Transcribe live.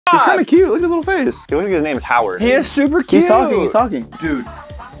He's kind of cute. Look at his little face. He looks like his name is Howard. He is super cute. He's talking. He's talking. Dude,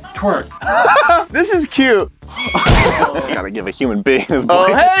 twerk. This is cute. Gotta give a human being his boy.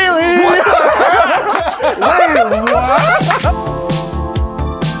 Oh, Haley! Wait, what?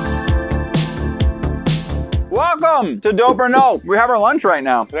 Welcome to Dope or No. We have our lunch right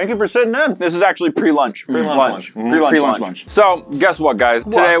now. Thank you for sitting in. This is actually pre-lunch. Pre-lunch lunch. So, guess what, guys?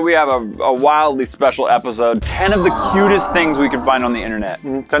 Today we have a wildly special episode. 10 of the cutest things we can find on the internet.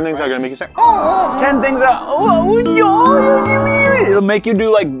 10 things that are gonna make you say, 10 things that, it'll make you do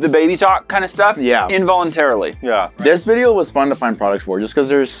like the baby talk kind of stuff. Yeah. Involuntarily. Yeah. This video was fun to find products for just because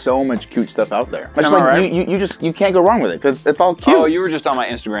there's so much cute stuff out there. It's Am I like right? you can't go wrong with it because it's all cute. Oh, you were just on my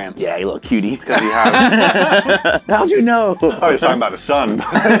Instagram. Yeah, you little cutie. Because you have. How'd you know? Oh, you're talking about his son.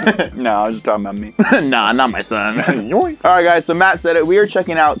 No, I was just talking about me. Nah, not my son. Yoink. All right, guys, so Matt said it. We are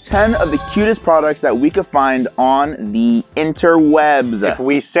checking out 10 of the cutest products that we could find on the interwebs. If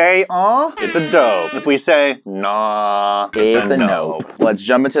we say it's a dope. If we say nah, It's a nope. Let's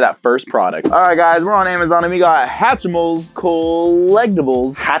jump into that first product. All right, guys, we're on Amazon and we got Hatchimals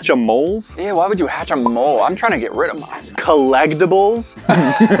Collectibles. Hatchimals? Yeah, why would you hatch a mole? I'm trying to get rid of mine. Collectibles?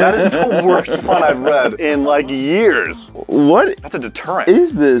 That is the worst one I've read in like years. What That's a deterrent.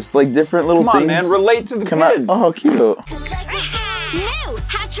 is this? Like different little Come on, things? man, relate to the Come out. kids. Oh, cute. New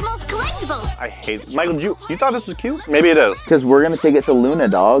Hatchimals Collectibles. I hate it. Michael, you thought this was cute? Maybe it is. Because we're gonna take it to Luna,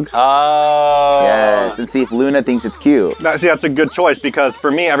 dog. Oh. Yes, and see if Luna thinks it's cute. See, that's a good choice because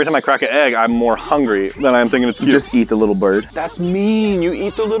for me, every time I crack an egg, I'm more hungry than I am thinking it's cute. Just eat the little bird. That's mean. You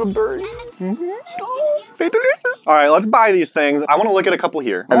eat the little birdie. They're delicious. All right, let's buy these things. I want to look at a couple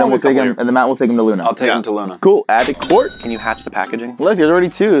here. And then we'll take him, and then Matt will take him to Luna. I'll take him to Luna. Cool, add to court. Can you hatch the packaging? Look, there's already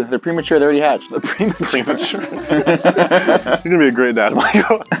 2. They're premature, they already hatched. Premature. You're gonna be a great dad,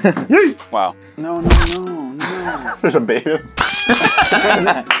 Michael. Yay! Wow. No. There's a baby.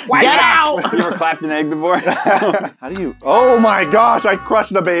 Get out! You ever clapped an egg before? How do you? Oh my gosh! I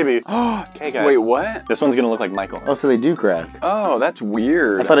crushed the baby. Okay, guys. Wait, what? This one's gonna look like Michael. Oh, so they do crack. Oh, that's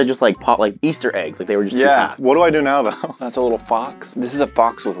weird. I thought it just like popped like Easter eggs, like they were just too Yeah. hot. What do I do now, though? That's a little fox. This is a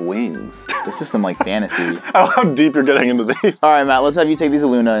fox with wings. This is some like fantasy. I don't know how deep you're getting into these. All right, Matt, let's have you take these to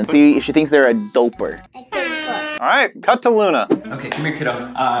Luna and see if she thinks they're a doper. All right, cut to Luna. Okay, come here, kiddo.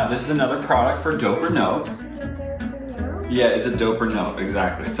 This is another product for Dope or No. Yeah, is it dope or no?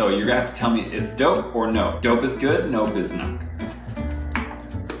 Exactly. So you're gonna have to tell me it's dope or no. Dope is good, nope is no.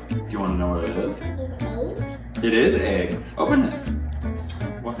 Do you wanna know what it is? It is eggs. Open it.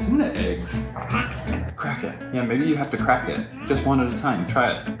 What's in the eggs? Crack it. Yeah, maybe you have to crack it. Just one at a time.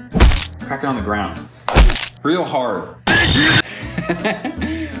 Try it. Crack it on the ground. Real hard.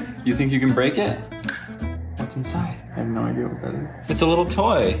 You think you can break it? What's inside? I have no idea what that is. It's a little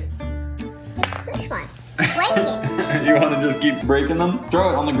toy. This one. Blanket. You want to just keep breaking them?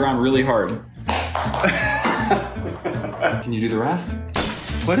 Throw it on the ground really hard. Can you do the rest?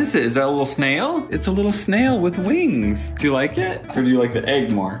 What is it? Is that a little snail? It's a little snail with wings. Do you like it? Or do you like the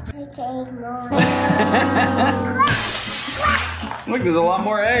egg more? Look, there's a lot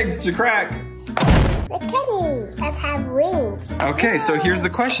more eggs to crack. The teddy does have wings. Okay, so here's the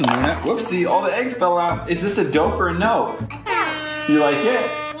question, Luna. Whoopsie, all the eggs fell out. Is this a dope or a no? You like it?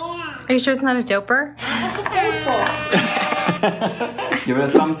 Are you sure it's not a doper? Give it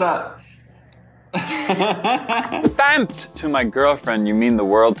a thumbs up. Vamped! To my girlfriend, you mean the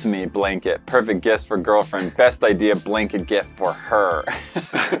world to me, blanket. Perfect gift for girlfriend. Best idea, blanket gift for her.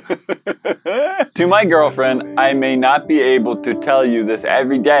 To my girlfriend, I may not be able to tell you this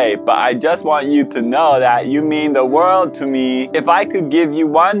every day, but I just want you to know that you mean the world to me. If I could give you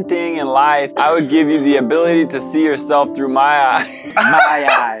one thing in life, I would give you the ability to see yourself through my eyes. My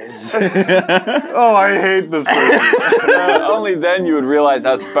eyes. Oh, I hate this thing. Only then you would realize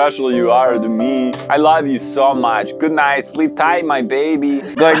how special you are to me. I love you so much. Good night, sleep tight, my baby.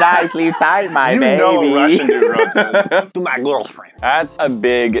 Good night, sleep tight, my baby. You know a Russian dude wrote this. To my girlfriend. That's a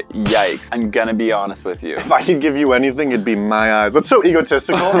big yikes. I'm gonna be honest with you. If I could give you anything, it'd be my eyes. That's so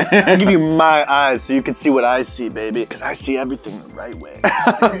egotistical. I give you my eyes so you can see what I see, baby. Because I see everything the right way.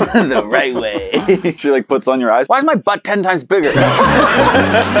 The right way. She like puts on your eyes. Why is my butt 10 times bigger?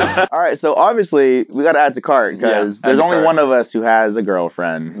 All right, so obviously we gotta add to cart because Yeah, there's add to only cart. one of us who has a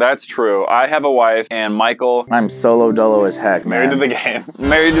girlfriend. That's true. I have a wife. wife, and Michael. I'm solo dolo as heck, man. Married to the game.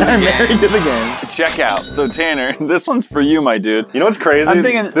 Married to the game. Married to the game. Check out. So Tanner, this one's for you, my dude. You know what's crazy? I'm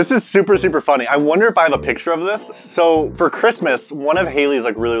thinking this is super, super funny. I wonder if I have a picture of this. So for Christmas, one of Haley's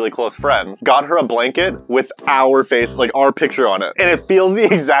like really, really close friends got her a blanket with our face, like our picture on it. And it feels the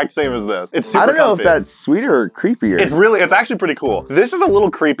exact same as this. It's super I don't know comfy. if that's sweeter or creepier. It's actually pretty cool. This is a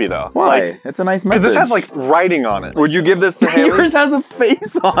little creepy though. Why? Like, It's a nice because message. this has like writing on it. Would you give this to Haley? Yours has a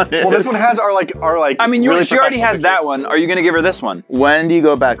face on it. Well, this one has our like. I mean, really she already has professional that pictures. one. Are you gonna give her this one? When do you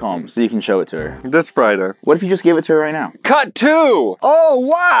go back home so you can show it to her? This Friday. What if you just gave it to her right now? Cut 2. Oh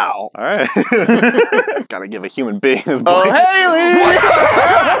wow! All right. Gotta give a human being his Oh, blanket. Haley! Wait,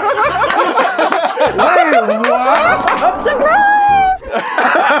 what? Surprise!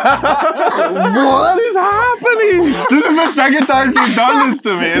 What is happening? This is the second time she's done this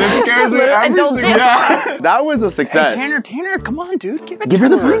to me, and it scares me every Adult single dick. That was a success. Tanner, come on, dude. Give her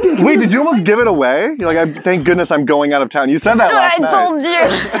the blanket. Wait, did you almost give it away? You're like, thank goodness I'm going out of town. You said that last night. I told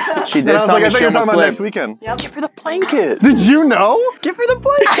you. She And did I was tell like, me I thought she you were talking almost about next slipped. weekend. Give her the blanket. Did you know? Give her the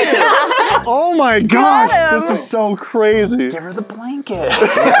blanket. Oh my gosh, him. this is so crazy. Give her the blanket.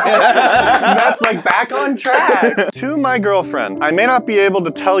 That's like back on track. To my girlfriend, I may not be able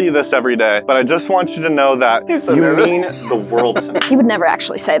to tell you this every day, but I just want you to know that so you nervous. mean the world to me. He would never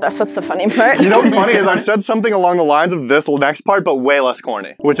actually say this. That's the funny part. You know what's funny is I've said something along the lines of this next part, but way less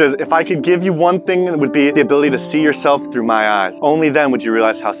corny. Which is, if I could give you one thing, it would be the ability to see yourself through my eyes. Only then would you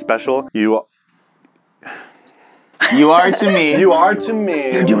realize how special you are. You are to me. You are to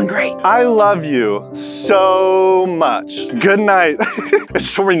me. You're doing great. I love you so much. Good night.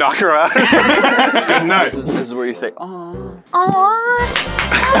 Should we knock her out? Good night. This is where you say, "Aw."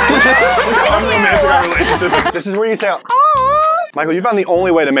 I'm romantic our relationship. This is where you say, Michael, you found the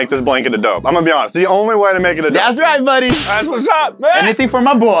only way to make this blanket a dope. I'm gonna be honest. The only way to make it a dope. That's right, buddy. That's what's up, man. Anything for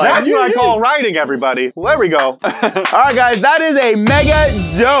my boy. That's what I call writing, everybody. Well, there we go. All right, guys, that is a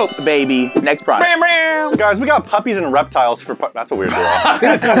mega dope, baby. Next product. Guys, we got puppies and reptiles for that's a weird word.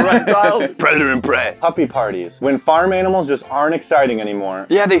 Reptiles. Predator and prey. Puppy parties. When farm animals just aren't exciting anymore.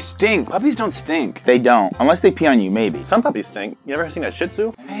 Yeah, they stink. Puppies don't stink. They don't, unless they pee on you, maybe. Some puppies stink. You ever seen a Shih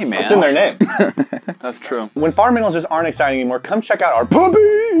Tzu? Hey, man. It's in their name. That's true. When farm animals just aren't exciting anymore, come check out our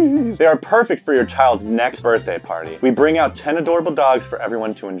puppies. They are perfect for your child's next birthday party. We bring out 10 adorable dogs for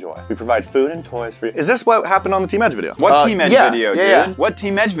everyone to enjoy. We provide food and toys for you. Is this what happened on the Team Edge video? What Team Edge yeah, video, yeah, dude? yeah. What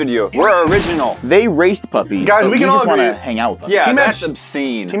Team Edge video? We're original. They raced puppies. Guys, but we can all just want to agree- hang out with puppies. Yeah, Team that's Edge-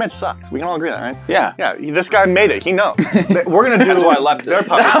 obscene. Team Edge sucks. We can all agree that, right? Yeah. Yeah, this guy made it. He knows. We're gonna do That's why I left it. their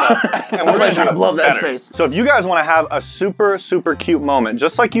puppy stuff. And we're gonna trying to do blow up that better. space. So if you guys want to have a super, super cute moment,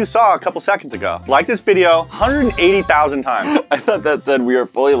 just like you saw a couple seconds ago, like this video 180,000 times. I thought that said we are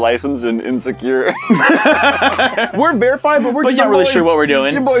fully licensed and insecure. We're verified, but we're just your not really boy's- sure what we're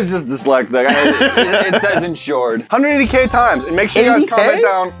doing. Your boy's just dyslexic. It says insured. 180K times. And make sure you guys 80K? comment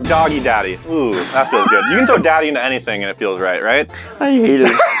down doggy daddy. Ooh, that feels good. You can throw daddy into anything and it feels right, right? I hate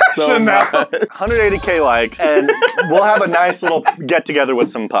it so So now, much. 180K likes, and we'll have a nice little get together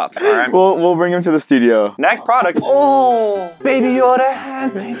with some pups, all right? We'll bring him to the studio. Next product. Oh, Baby Yoda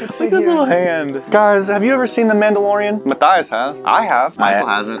hand painted Look at his little hand. Guys, have you ever seen The Mandalorian? Matthias has. I have. Michael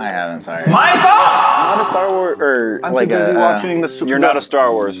hasn't. I haven't, sorry. Michael! I'm not a Star Wars, or I'm like too busy a, watching the Super. You're not a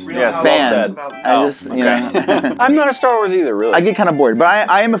Star Wars. Yes, well fan. said. I just, you know. I'm not a Star Wars either, really. I get kind of bored, but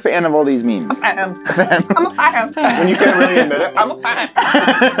I am a fan of all these memes. I'm a fan. When you can't really admit it, I'm a fan.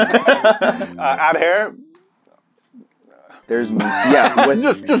 Add hair. There's memes. Yeah, with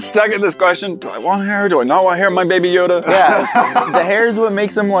just stuck at this question. Do I want hair? Do I not want hair? My baby Yoda. yeah. The hair is what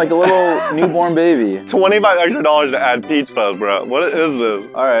makes him like a little newborn baby. $25 extra to add peach fuzz, bro. What is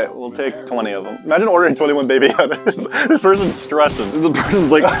this? All right, we'll take 20 of them. Imagine ordering 21 baby Yodas. This person's stressing. The person's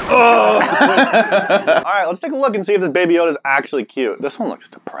like, oh. All right, let's take a look and see if this baby Yoda is actually cute. This one looks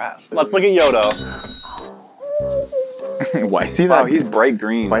depressed. Let's look at Yoda. Why is he that? Wow, he's bright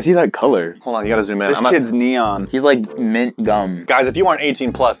green. Why is he that color? Hold on, you gotta zoom in. This kid's neon. He's like mint gum. Guys, if you aren't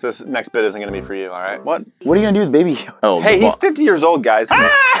 18 plus, this next bit isn't gonna be for you, all right? What? What are you gonna do with baby? Oh, Hey, he's well, 50 years old, guys. Look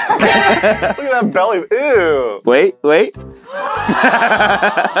at that belly. Ew. Wait.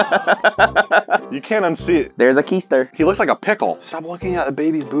 You can't unsee it. There's a keister. He looks like a pickle. Stop looking at a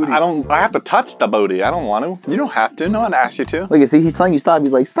baby's booty. I have to touch the booty. I don't want to. You don't have to. No one asked you to. Look, see, he's telling you stop.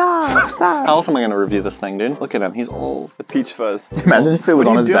 He's like, stop. How else am I gonna review this thing, dude? Look at him. He's old. The peach fuzz. Imagine if it was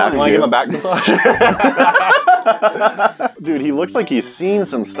on his back. You want to give him a back massage? Dude, he looks like he's seen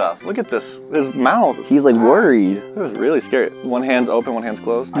some stuff. Look at this, his mouth. He's like worried. This is really scary. One hand's open, one hand's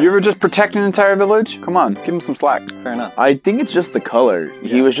closed. You ever just protect an entire village? Come on, give him some slack. Fair enough. I think it's just the color.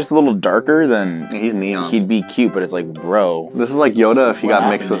 He was just a little darker than He's neon. he'd be cute, but it's like, bro. This is like Yoda if he got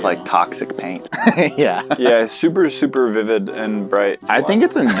mixed with like toxic paint. Yeah. Yeah, super vivid and bright. I think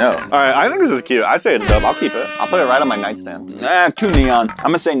it's a no. All right, I think this is cute. I say it's dope. I'll keep it. I'll put it right on my nightstand. Too neon. I'm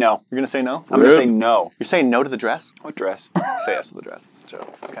gonna say no. You're gonna say no? I'm gonna say no. You're saying no to the dress? What dress? Say yes to the dress. It's a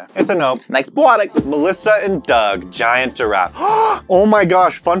joke. Okay. It's a no. Next product. Melissa and Doug, giant giraffe. Oh my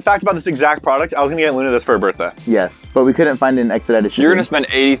gosh, fun fact about this exact product. I was gonna get Luna this for her birthday. Yes, but we couldn't find an expedited shipping. You're gonna spend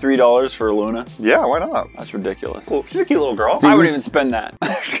 $83 for Luna? Yeah, why not? That's ridiculous. Well, she's a cute little girl. I wouldn't even spend that.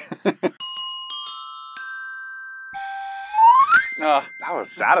 That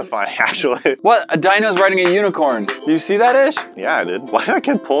was satisfying, actually. What? A dino's riding a unicorn. Do you see that, Ish? Yeah, I did. Why did that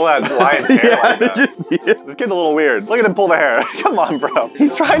kid pull that lion's hair like that? Did you see it? This kid's a little weird. Look at him pull the hair. Come on, bro.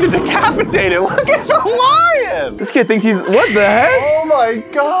 He's trying to decapitate it. Look at the lion. This kid thinks he's, what the heck? Oh my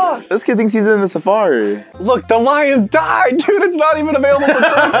gosh. This kid thinks he's in the safari. Look, the lion died, dude. It's not even available for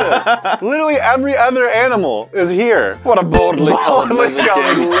purchase. Literally every other animal is here. What a boldly colored lizard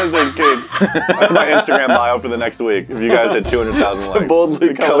king. Lizard king. That's my Instagram bio for the next week. If you guys hit 200,000 likes.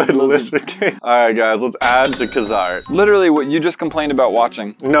 Boldly Colored lizard king. All right, guys, let's add to Qt'z. Literally what you just complained about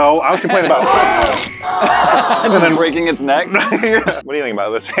watching. No, I was complaining about And then breaking its neck. What do you think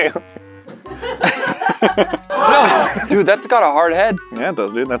about this? No, dude, that's got a hard head. Yeah, it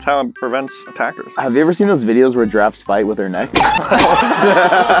does, dude. That's how it prevents attackers. Have you ever seen those videos where giraffes fight with their neck? Can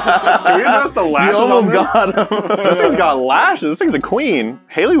we adjust the lashes You almost on got him. This thing's got lashes. This thing's a queen.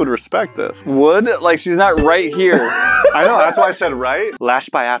 Haley would respect this. Would? Like, she's not right here. I know, that's why I said right.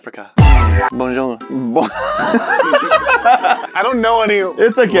 Lashed by Africa. Bonjour. I don't know any.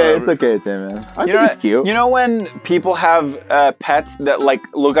 It's okay, it's okay, Tim, man. I think it's cute. You know when people have pets that like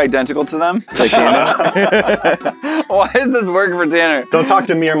look identical to them? Like Tanner. Why does this work for Tanner? Don't talk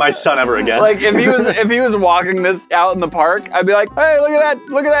to me or my son ever again. Like if he was walking this out in the park, I'd be like, hey, look at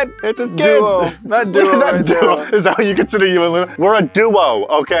that, it's his duo, kid. not duo, Look at that duo. duo. Is that what you consider you and Luna? We're a duo,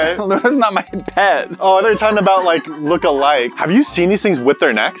 okay? Luna's not my pet. Oh, they're talking about like look alike. Have you seen these things with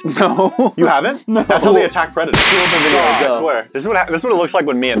their necks? No. You haven't? No. That's how they attack predators. I Go. swear. This is what it looks like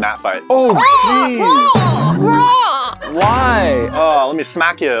when me and Nat fight. Oh, jeez. Why? Oh, let me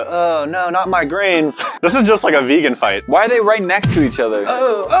smack you. Oh, no, not my grains. This is just like a vegan fight. Why are they right next to each other?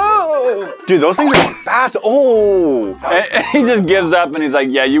 Oh. Dude, those things are going fast. Oh. And he just gives up and he's like,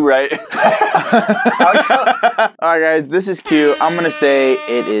 yeah, you right. All right, guys, this is cute. I'm gonna say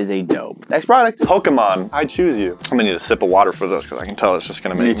it is a dope. Next product. Pokemon, I choose you. I'm gonna need a sip of water for this because I can tell it's just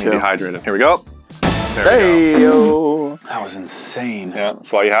gonna make me dehydrated. Here we go. There we go. Hey, yo. That was insane. Yeah,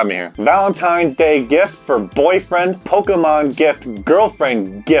 that's why you have me here. Valentine's Day gift for boyfriend, Pokemon gift,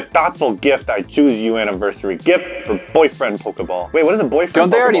 girlfriend gift, thoughtful gift, I choose you anniversary gift for boyfriend Pokeball. Wait, what is a boyfriend Don't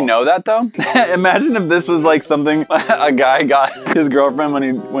they Pokeball? already know that though? Imagine if this was like something a guy got his girlfriend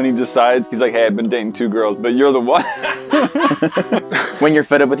when he decides, he's like, hey, I've been dating 2 girls, but you're the one. When you're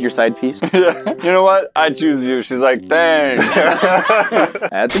fed up with your side piece. Yeah. You know what? I choose you. She's like, thanks.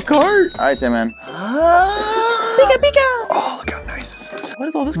 Add to cart. All right, Tim, man. Pika pika. Oh, look how nice this is. What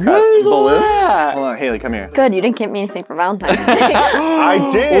is all this crap? Balloon? Hold on, Haley, come here. Good, you didn't get me anything for Valentine's Day. I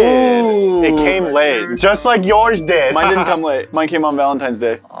did. It came late, just like yours did. Mine didn't come late. Mine came on Valentine's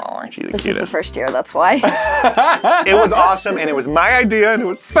Day. Oh, aren't you the This is the cutest? first year, that's why. It was awesome, and it was my idea, and it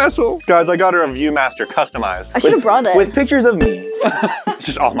was special. Guys, I got her a Viewmaster customized. I should have brought it. With pictures of me. It's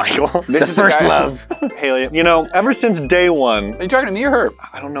just all Michael. This is the First guy- love. Haley, you know, ever since day one, Are you talking to me or her?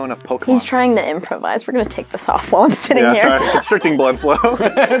 I don't know enough Pokemon. He's trying to improvise. We're gonna take this off while I'm sitting Yeah, here. sorry, constricting blood flow.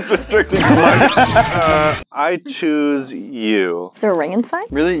 It's restricting. I choose you. Is there a ring inside?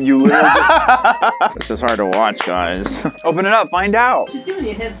 Really? You literally just This is hard to watch, guys. open it up, find out. She's giving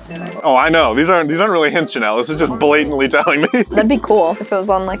you hints tonight. Oh, I know. These aren't really hints, Chanel. This is just blatantly telling me. That'd be cool if it was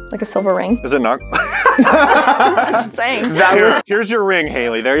on like a silver ring. Is it not? Just saying. Here's your ring,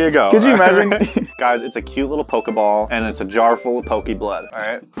 Haley. There you go. Could you imagine? Guys, it's a cute little Pokeball, and it's a jar full of Poke Blood. All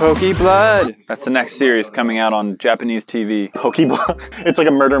right. Poke Blood. That's the next series coming out on Japanese TV. Poke Blood. It's like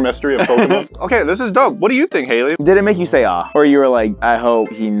a murder mystery of Pokemon. Okay, this is dope. What do you think, Haley? Did it make you say ah? Or you were like, I hope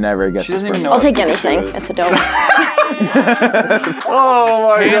he never gets She this doesn't even for know. me? I'll take anything. It's a dope.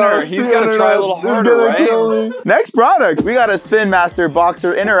 Oh my Tanner, gosh. he's gotta try a little harder, right? Next product, we got a Spin Master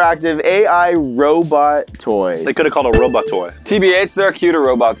Boxer Interactive AI Robot Toy. They could have called a robot toy. TBH, there are cuter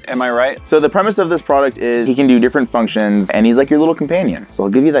robots. Am I right? So the premise of this product is he can do different functions and he's like your little companion. So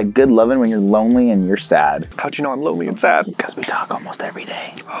he'll give you that good loving when you're lonely and you're sad. How'd you know I'm lonely and sad? Because we talk almost every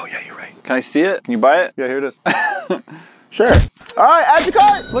day. Oh yeah, you're right. Can I see it? Can you buy it? Yeah, here it is. Sure. All right, add to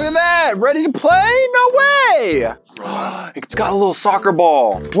cart. Look at that! Ready to play? No way! It's got a little soccer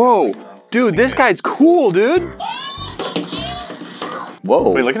ball. Whoa. Dude, this guy's cool, dude.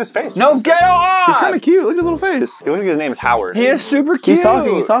 Whoa. Wait, look at his face. No, get off! He's kind of cute. Look at his little face. He looks like his name is Howard. He is super cute. He's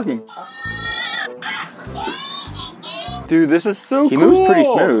talking. He's talking. Dude, this is so cool. He moves pretty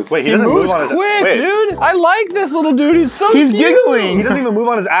smooth. Wait, he He doesn't moves move on his. quick, Wait, dude. I like this little dude. He's so He's cute. giggling. he doesn't even move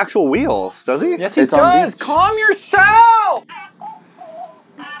on his actual wheels, does he? Yes, he It's on does. these. Calm yourself.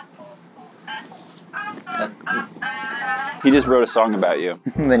 He just wrote a song about you.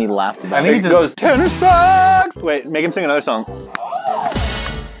 And then he laughed about I think it. he just goes, tenor sucks. Wait, make him sing another song.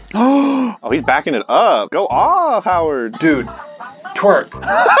 Oh, he's backing it up. Go off, Howard. Dude, twerk.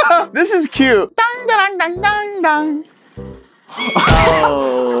 This is cute. Dang, dang, dang, dang, dang.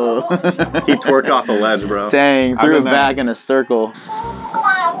 Oh. He twerked off the ledge, bro. Dang, I've threw it been there. back in a circle.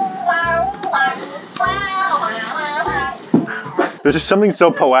 There's just something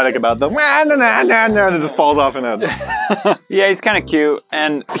so poetic about the that just falls off in it. Yeah, he's kind of cute.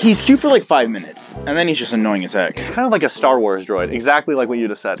 And He's cute for like 5 minutes, and then he's just annoying as heck. It's kind of like a Star Wars droid, exactly like what you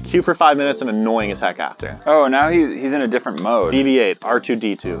just said. Cute for 5 minutes and annoying as heck after. oh, now he's in a different mode. BB-8,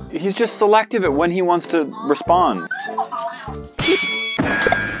 R2-D2. He's just selective at when he wants to respond.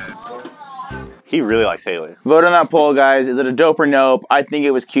 He really likes Haley. Vote on that poll, guys. Is it a dope or nope? I think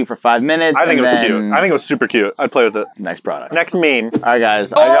it was cute for 5 minutes. I think it and was then cute. I think it was super cute. I'd play with it. Next product. Next meme. All right,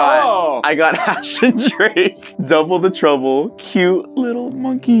 guys. Oh! I got Ash and Drake. Double the trouble. Cute little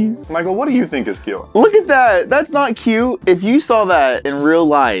monkeys. Michael, what do you think is cute? Look at that. That's not cute. If you saw that in real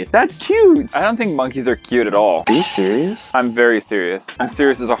life, that's cute. I don't think monkeys are cute at all. Are you serious? I'm very serious. I'm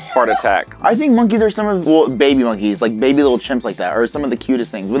serious as a heart attack. I think monkeys are some of, well, baby monkeys, like baby little chimps like that, are some of the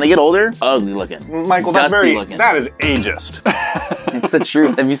cutest things. When they get older, ugly looking. Michael, that's Dusty very, looking. that is ageist. It's the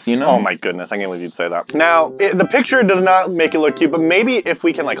truth. Have you seen them? Oh my goodness, I can't believe you'd say that. Now, the picture does not make it look cute, but maybe if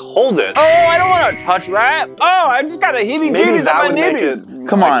we can like hold it, Oh, I don't want to touch that. Oh, I just got a maybe heebie-jeebies at that my would make nibbies. it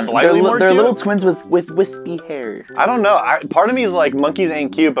Come like, on. slightly more They're cute. little twins with wispy hair. I don't know. Part of me is like, monkeys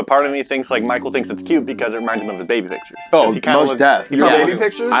ain't cute, but part of me thinks like Michael thinks it's cute because it reminds him of his baby pictures. Oh, 'Cause he kinda most looked- deaf. he kinda Yeah. looked- Baby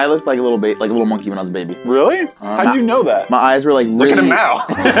pictures? I looked like a little monkey when I was a baby. Really? How'd you know that? My eyes were like Look really... at him now.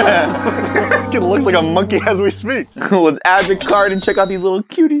 It looks like a monkey as we speak. Let's add your card and check out these little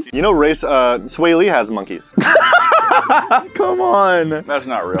cuties. You know, Sway Lee has monkeys. Come on. That's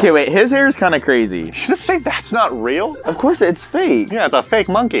not real. Okay, wait. His hair is kind of crazy. Did you just say that's not real? Of course, it's fake. Yeah, it's a fake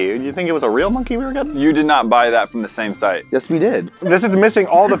monkey. Do you think it was a real monkey we were getting? You did not buy that from the same site. Yes, we did. This is missing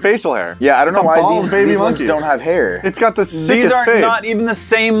all the facial hair. Yeah, I don't know It's a why bald these baby ones monkey. don't have hair. It's got the These sickest are fade. not even the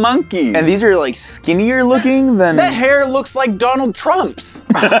same monkeys. And these are like skinnier looking than... that hair looks like Donald Trump's.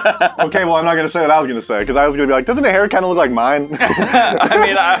 Okay, well, I'm not gonna say what I was gonna say because I was gonna be like, doesn't the hair kind of look like mine? I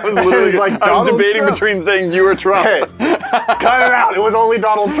mean, I was literally It's like I was Donald debating Trump. between saying you or Trump. Hey, cut it out. It was only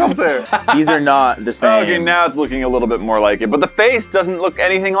Donald Trump's hair. These are not the same. Okay, now it's looking a little bit more like it, but the face doesn't look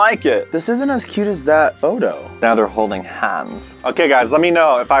anything like it. This isn't as cute as that photo. Now they're holding hands. Okay, guys, let me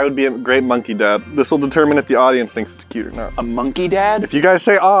know if I would be a great monkey dad. This will determine if the audience thinks it's cute or not. A monkey dad? If you guys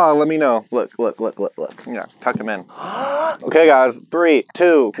say ah, let me know. Look, look, look, look, look. Yeah, tuck him in. Okay, guys, 3,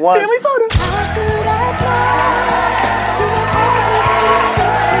 2, 1. Family photo.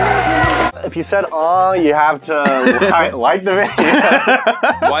 If you said ah, you have to like the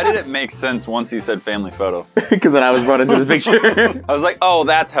video. Why did it make sense once he said family photo? Because then I was brought into the picture. I was like, oh,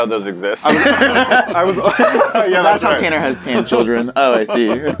 that's how those exist. I was. Yeah, That's how right. Tanner has tan children. Oh, I see.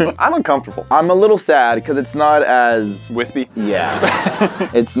 I'm uncomfortable. I'm a little sad because it's not as... Wispy? Yeah.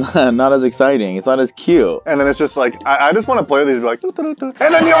 It's not as exciting. It's not as cute. And then it's just like, I just want to play with these and be like, "Doo-doo-doo-doo."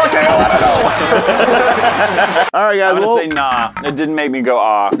 And then you're okay, I don't know. All right, guys. I'm Well, gonna say nah. It didn't make me go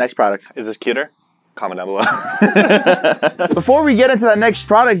ah. next product. Is this cuter? Comment down below. Before we get into that next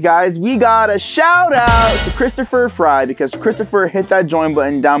product, guys, we got a shout out to Christopher Fry because Christopher hit that join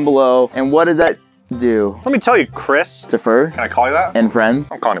button down below. And what is that do? Let me tell you, Chris. Defer Can I call you that? and friends.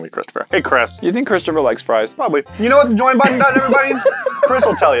 I'm calling you Christopher. Hey, Chris. You think Christopher likes fries? Probably. You know what the join button does, everybody? Chris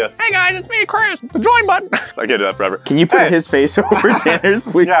will tell you. Hey guys, it's me, Chris. The join button. I can't do that forever. Can you put his face over Tanner's,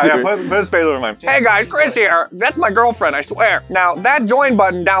 please? Yeah, put his face over mine. Hey guys, Chris here. That's my girlfriend, I swear. Now, that join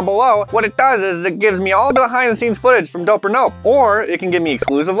button down below, what it does is it gives me all the behind the scenes footage from Dope or Nope. Or it can give me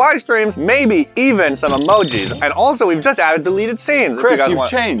exclusive live streams, maybe even some emojis. And also, we've just added deleted scenes. Chris, you've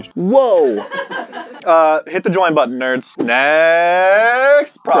changed. Whoa. Hit the join button, nerds.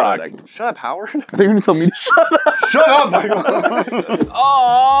 Next product. Shut up, Howard. I think you're gonna tell me to shut up. Shut up, Michael.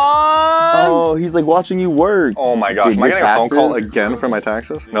 Oh, he's like watching you work. Oh my gosh, Dude, am I your getting a phone call taxes? again for my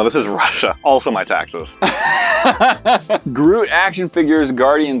taxes? No, this is Russia. Also my taxes. Groot action figures,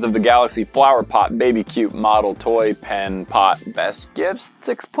 Guardians of the Galaxy, flower pot, baby cute, model, toy, pen, pot, best gifts,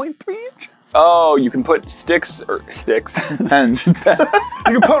 6.3 inch. Oh, you can put sticks. Pens. You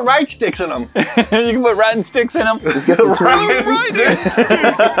can put right sticks in them. You can put rotten sticks in them. Just get some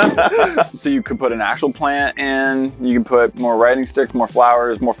So you could put an actual plant in. You can put more writing sticks, more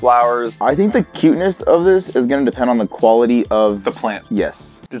flowers. I think the cuteness of this is gonna depend on the quality of The plant.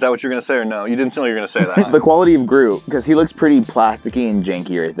 Yes. Is that what you're gonna say or no? You didn't say you were gonna say that. The quality of Groot, because he looks pretty plasticky and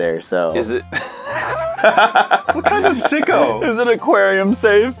janky right there, so. Is it? What kind of sicko? Is it aquarium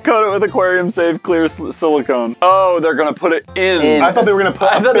safe? Coat it with aquarium safe clear silicone. Oh, they're gonna put it in. I thought they were gonna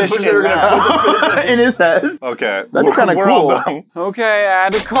put a fish in that. In his head. Okay. That'd be kinda We're all cool. done. Okay,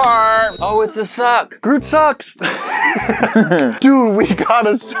 add to cart. Oh, it's a suck. Groot sucks. Dude, we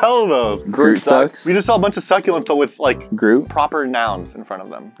gotta sell those. Groot sucks. We just saw a bunch of succulents, but with like Groot? proper nouns in front of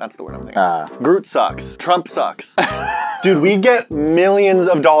them. That's the word I'm thinking. Ah. Groot sucks. Trump sucks. Dude, we get millions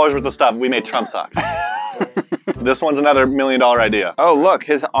of dollars worth of stuff. We made Trump sucks. This one's another $1 million idea. Oh, look,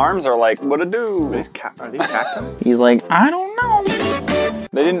 his arms are like, what to do? Are these cacti? He's like, I don't know.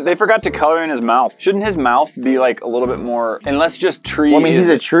 They forgot to color in his mouth. Shouldn't his mouth be like a little bit more, unless just tree? Well, I mean, he's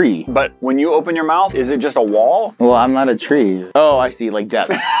a tree. But when you open your mouth, is it just a wall? Well, I'm not a tree. Oh, I see, like depth.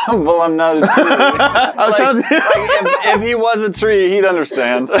 Well, I'm not a tree. I was trying to if he was a tree, he'd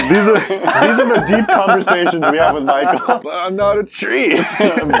understand. These are the deep conversations we have with Michael. But I'm not a tree.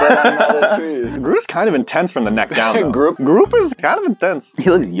 But I'm not a tree. Groot's kind of intense from the neck down, though. Group is kind of intense. He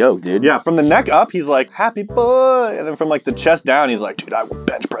looks yoked, dude. Yeah, from the neck up, he's like, happy boy. And then from like the chest down, he's like, dude, I will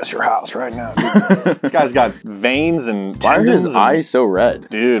bench press your house right now, dude. This guy's got veins and Why are tendons. his eyes so red?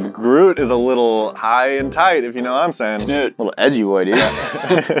 Dude, Groot is a little high and tight, if you know what I'm saying. Snoot. Little edgy boy, dude.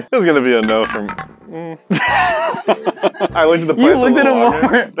 This is gonna be a no from. I looked at the plants. You looked at him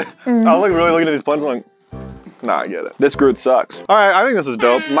longer. I was like really looking at these plants. I'm like, nah, I get it. This Groot sucks. All right, I think this is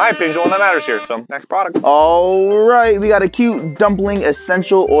dope. My opinion's the one that matters here. So next product. All right, we got a cute dumpling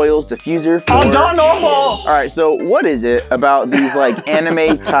essential oils diffuser for... All right, so what is it about these like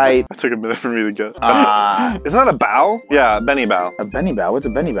anime type... That took a minute for me to get. Isn't that a bow? Yeah, a Benny bow. A Benny bow? What's a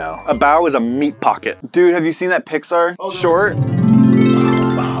Benny bow? A bow is a meat pocket. Dude, have you seen that Pixar short?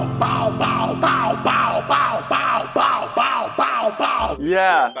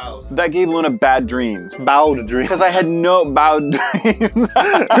 Yeah, that gave Luna bad dreams. Bowed dreams. Because I had no bowed dreams.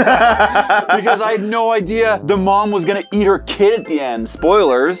 Because I had no idea the mom was gonna eat her kid at the end.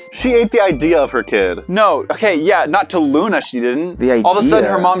 Spoilers. She ate the idea of her kid. No, okay, yeah, not to Luna, she didn't. The idea. All of a sudden,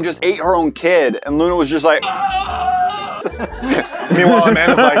 her mom just ate her own kid, and Luna was just like. Meanwhile,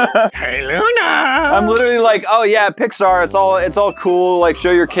 Amanda's like, hey, Luna. I'm literally like, oh yeah, Pixar, it's all cool, like show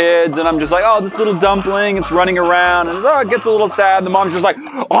your kids, and I'm just like, oh, this little dumpling, it's running around, and it gets a little sad. The mom's just like,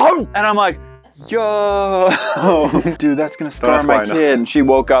 oh, and I'm like, yo, dude, that's gonna scar That's my fine. kid. And she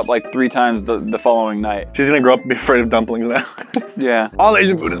woke up like 3 times the following night. She's gonna grow up and be afraid of dumplings now. Yeah. All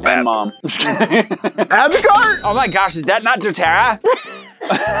Asian food is And bad. mom. Add the cart! Oh my gosh, is that not doTERRA?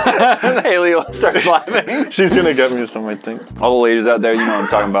 Haley starts laughing. She's gonna get me some, I think. All the ladies out there, you know what I'm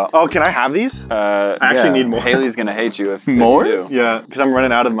talking about. Oh, can I have these? I actually need more. Haley's gonna hate you if More? you do. Yeah, because I'm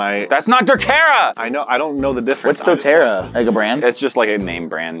running out of my. That's not doTERRA! I know. I don't know the difference. What's doTERRA? Like a brand? It's just like a name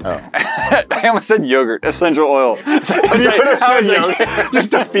brand. Oh. I almost said yogurt, essential oil. Just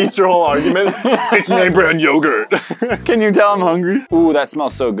defeats your whole argument. It's name brand yogurt. Can you tell I'm hungry? Ooh, that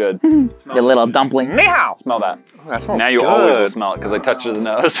smells so good. Your little dumpling. Ni hao. Smell that. That smells Now you good. always will smell it because I touched his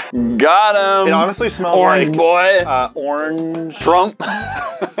nose. Got him. It honestly smells Orange like boy. orange. Trump.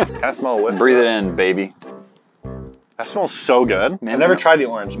 Can I smell a whiff? Breathe it in, baby. That smells so good. I've never tried the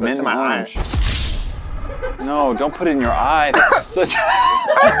orange, but it's in my orange. eye. No, don't put it in your eye. That's such.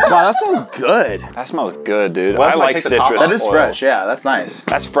 Wow, that smells good. That smells good, dude. Well, I that's why I like take the top citrus. off. That is oils. fresh. Yeah, that's nice.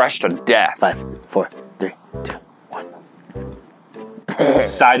 That's fresh to death. 5, 4, 3, 2, 1.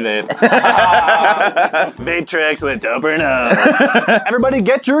 Side vape. Vape tricks with dope or no. Everybody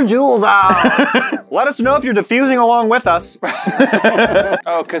get your jewels out. Let us know if you're diffusing along with us.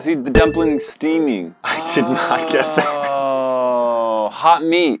 Oh, because the dumpling's steaming. I did not get that. Oh, hot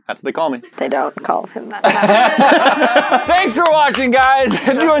meat. That's what they call me. They don't call him that. Thanks for watching, guys.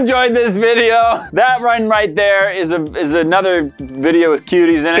 If you enjoyed this video, that one right there is another video with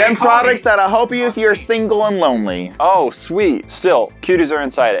Qt'z in it. 10 products that'll help you if you're single and lonely. Oh, sweet. Still, Qt'z are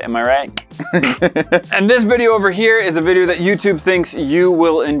inside it, am I right? And this video over here is a video that YouTube thinks you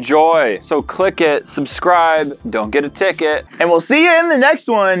will enjoy. So click it, subscribe, don't get a ticket. And we'll see you in the next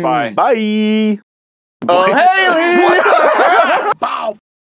one. Bye. Bye. Oh, Haley! Bow.